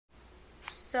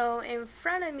So in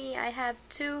front of me I have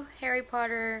two Harry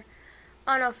Potter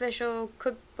unofficial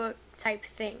cookbook type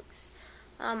things.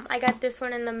 I got this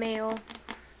one in the mail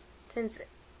since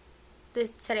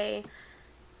today,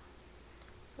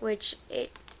 which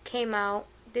it came out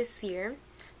this year.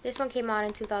 This one came out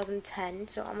in 2010,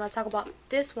 so I'm going to talk about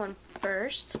this one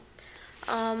first.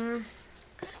 Not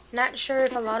sure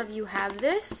if a lot of you have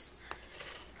this.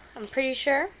 I'm pretty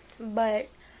sure, but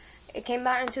it came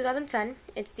out in 2010.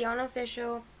 It's the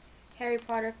unofficial Harry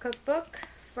Potter cookbook,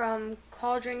 from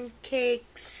Cauldron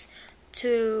cakes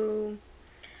to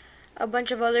a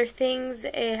bunch of other things.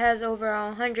 It has over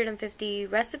 150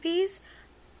 recipes,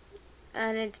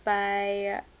 and it's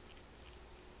by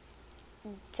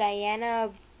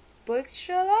Dinah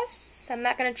Bucholz. I'm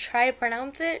not gonna try to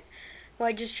pronounce it. Well,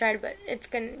 I just tried, but it's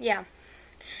gonna, yeah.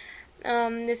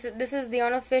 This is the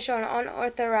unofficial and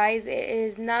unauthorized. It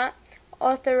is not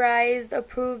authorized,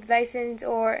 approved, licensed,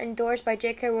 or endorsed by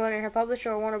J.K. Rowling and her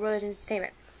publisher or Warner Brothers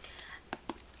Entertainment.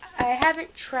 I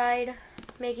haven't tried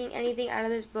making anything out of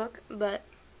this book, but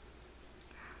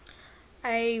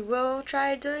I will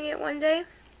try doing it one day.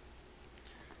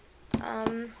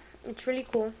 It's really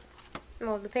cool.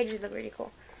 Well, the pages look really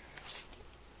cool.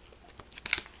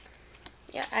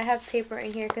 Yeah, I have paper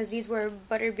in here because these were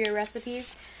butterbeer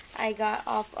recipes I got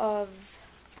off of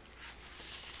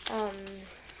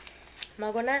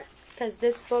Muggles, because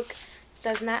this book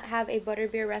does not have a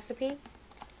butterbeer recipe.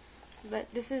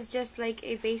 But this is just like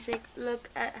a basic look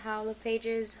at how the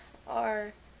pages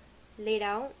are laid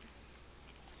out.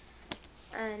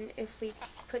 And if we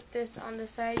put this on the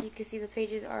side, you can see the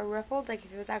pages are ruffled, like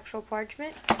if it was actual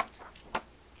parchment.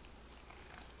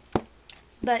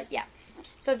 But yeah,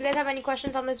 so if you guys have any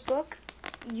questions on this book,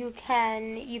 you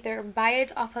can either buy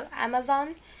it off of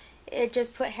Amazon.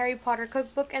 Just put Harry Potter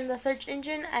cookbook in the search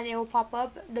engine and it will pop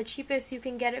up. The cheapest you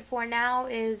can get it for now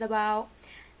is about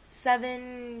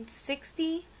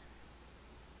 $7.60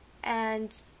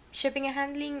 and shipping and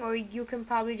handling, or you can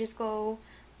probably just go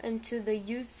into the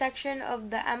used section of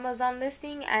the Amazon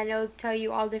listing and it'll tell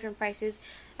you all different prices.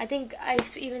 I think I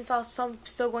even saw some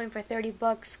still going for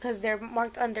 $30 because they're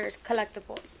marked under as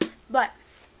collectibles. But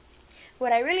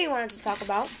what I really wanted to talk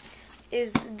about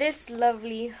is this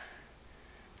lovely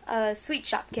sweet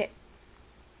shop kit.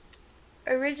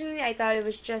 Originally I thought it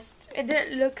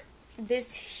didn't look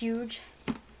this huge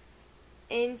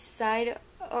inside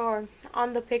or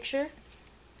on the picture.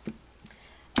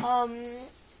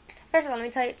 First of all, let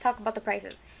me talk about the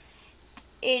prices.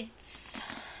 It's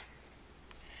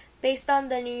based on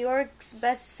the New York's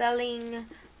best-selling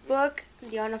book,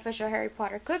 The Unofficial Harry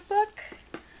Potter Cookbook.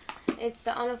 It's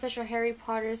the Unofficial Harry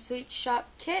Potter Sweet Shop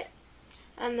Kit.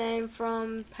 And then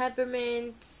from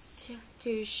Peppermint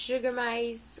to Sugar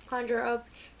Mice, conjure up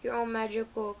your own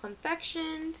magical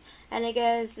confections. And I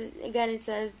guess, again, it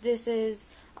says this is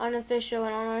unofficial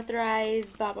and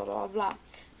unauthorized, blah, blah, blah, blah.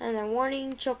 And then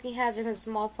warning, choking hazard because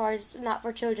small parts, not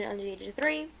for children under the age of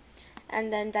 3.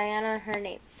 And then Diana, her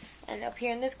name. And up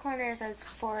here in this corner it says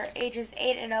for ages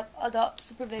 8 and up, adult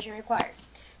supervision required.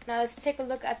 Now let's take a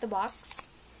look at the box.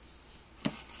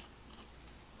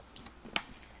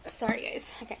 Sorry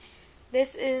guys. Okay.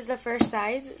 This is the first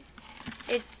size.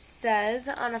 It says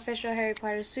Unofficial Harry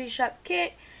Potter Sweet Shop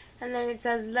Kit. And then it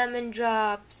says lemon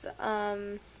drops,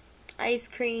 ice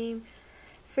cream,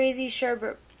 frizzy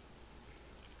sherbet,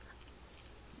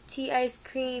 tea ice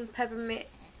cream, peppermint.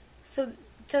 So it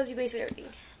tells you basically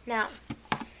everything. Now,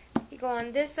 you go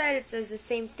on this side, it says the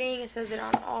same thing. It says it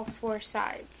on all 4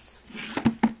 sides.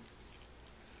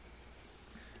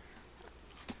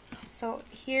 So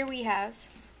here we have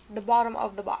the bottom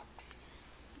of the box.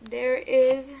 There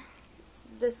is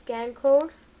the scan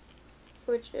code,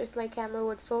 which if my camera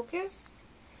would focus.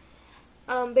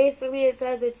 Basically it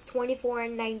says it's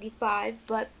 $24.95,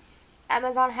 but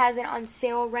Amazon has it on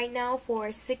sale right now for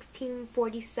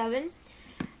 $16.47.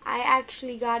 I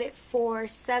actually got it for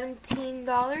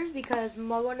 $17 because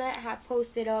Muggles had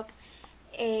posted up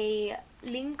a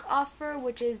link offer,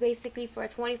 which is basically for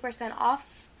 20%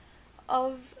 off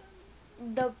of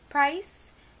the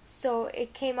price. So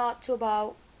it came out to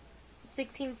about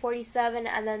 $16.47,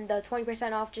 and then the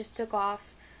 20% off just took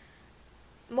off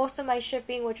most of my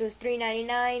shipping, which was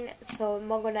 $3.99. So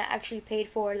Muggles actually paid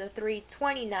for the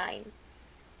 $3.29.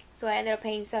 So I ended up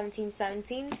paying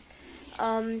 $17.17.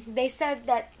 They said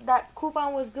that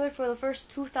coupon was good for the first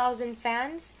 2,000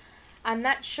 fans. I'm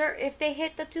not sure if they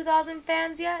hit the 2,000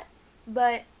 fans yet,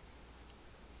 but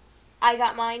I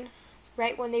got mine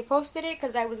right when they posted it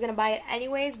because I was going to buy it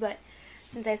anyways. But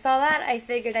since I saw that, I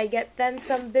figured I'd get them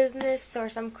some business or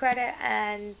some credit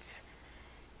and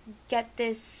get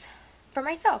this for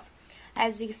myself.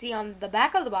 As you can see on the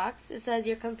back of the box, it says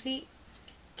your complete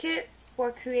kit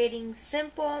for creating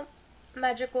simple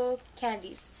magical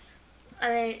candies.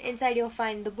 And then inside you'll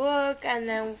find the book and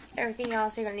then everything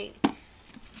else you're going to need.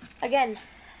 Again,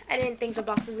 I didn't think the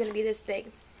box was going to be this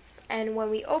big. And when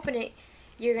we open it,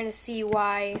 you're going to see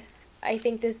why I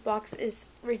think this box is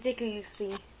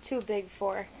ridiculously too big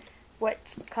for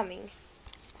what's coming.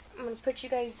 I'm going to put you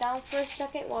guys down for a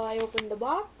second while I open the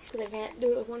box, because I can't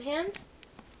do it with one hand.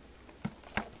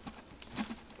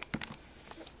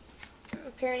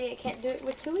 Apparently I can't do it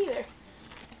with two either.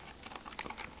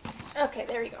 Okay,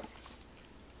 there we go.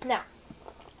 Now,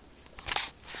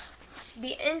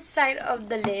 the inside of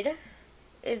the lid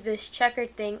is this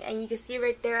checkered thing, and you can see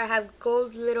right there I have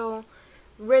gold little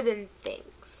ribbon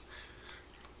things.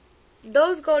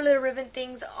 Those gold little ribbon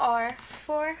things are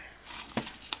for,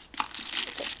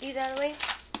 take these out of the way,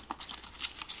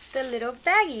 the little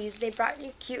baggies. They brought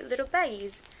you cute little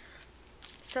baggies.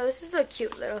 So this is a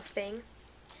cute little thing.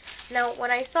 Now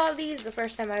when I saw these the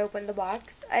first time I opened the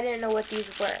box, I didn't know what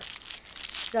these were.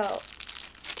 So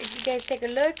if you guys take a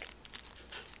look,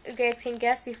 you guys can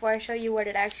guess before I show you what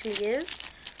it actually is.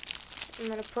 I'm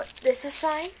going to put this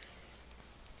aside.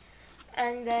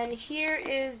 And then here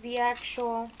is the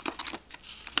actual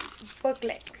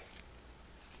booklet.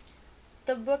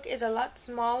 The book is a lot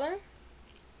smaller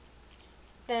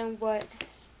than what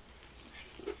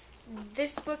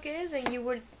this book is,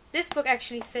 and this book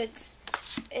actually fits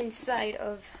inside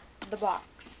of the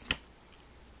box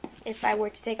if I were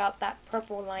to take out that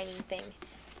purple lining thing.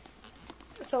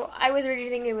 So I was originally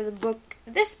thinking it was a book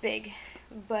this big,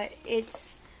 but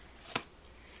it's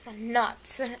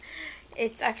not.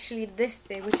 It's actually this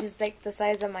big, which is like the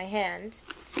size of my hand.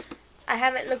 I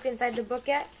haven't looked inside the book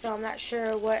yet, so I'm not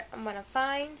sure what I'm gonna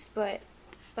find, but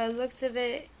by the looks of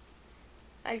it,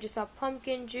 I just saw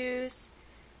pumpkin juice,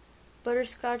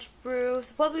 butterscotch brew.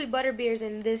 Supposedly butterbeer's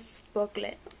in this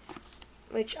booklet,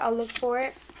 which I'll look for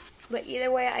it. But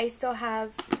either way, I still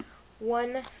have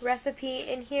one recipe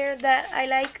in here that I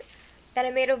like, that I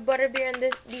made of butterbeer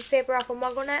and these paper off of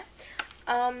MuggleNet.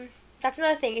 That's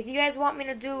another thing. If you guys want me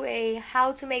to do a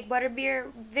how to make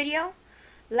butterbeer video,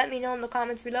 let me know in the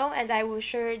comments below, and I will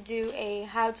sure do a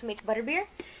how to make butterbeer.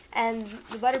 And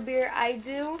the butterbeer I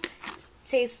do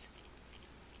tastes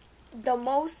the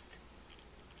most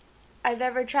I've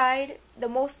ever tried, the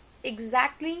most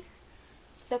exactly,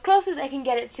 the closest I can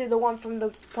get it to the one from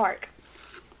the park.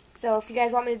 So if you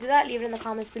guys want me to do that, leave it in the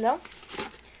comments below.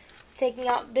 Taking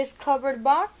out this cupboard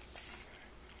box,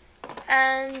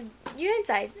 and you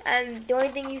inside, and the only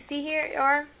thing you see here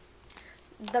are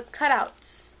the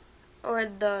cutouts, or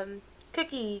the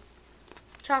cookie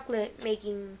chocolate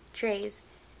making trays.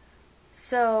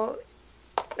 So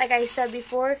like I said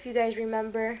before, if you guys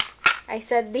remember, I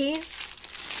said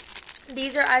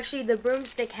these are actually the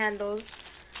broomstick handles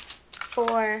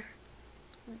for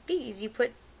these. You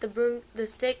put the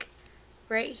stick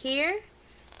right here,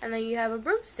 and then you have a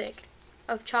broomstick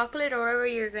of chocolate or whatever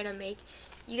you're gonna make.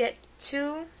 You get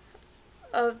 2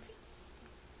 of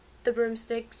the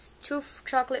broomsticks, 2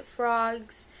 chocolate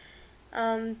frogs,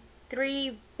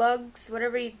 3 bugs,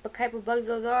 whatever type of bugs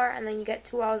those are, and then you get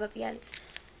 2 owls at the end.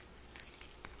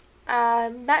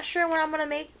 I'm not sure when I'm gonna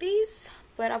make these,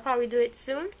 but I'll probably do it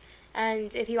soon.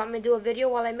 And if you want me to do a video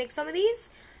while I make some of these,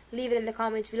 leave it in the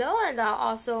comments below, and I'll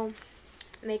also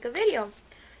make a video.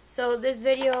 So this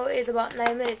video is about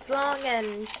 9 minutes long,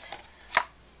 and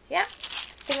yeah,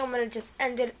 I think I'm gonna just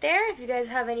end it there. If you guys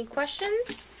have any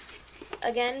questions,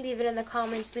 again, leave it in the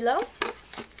comments below,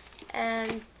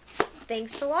 and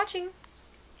thanks for watching.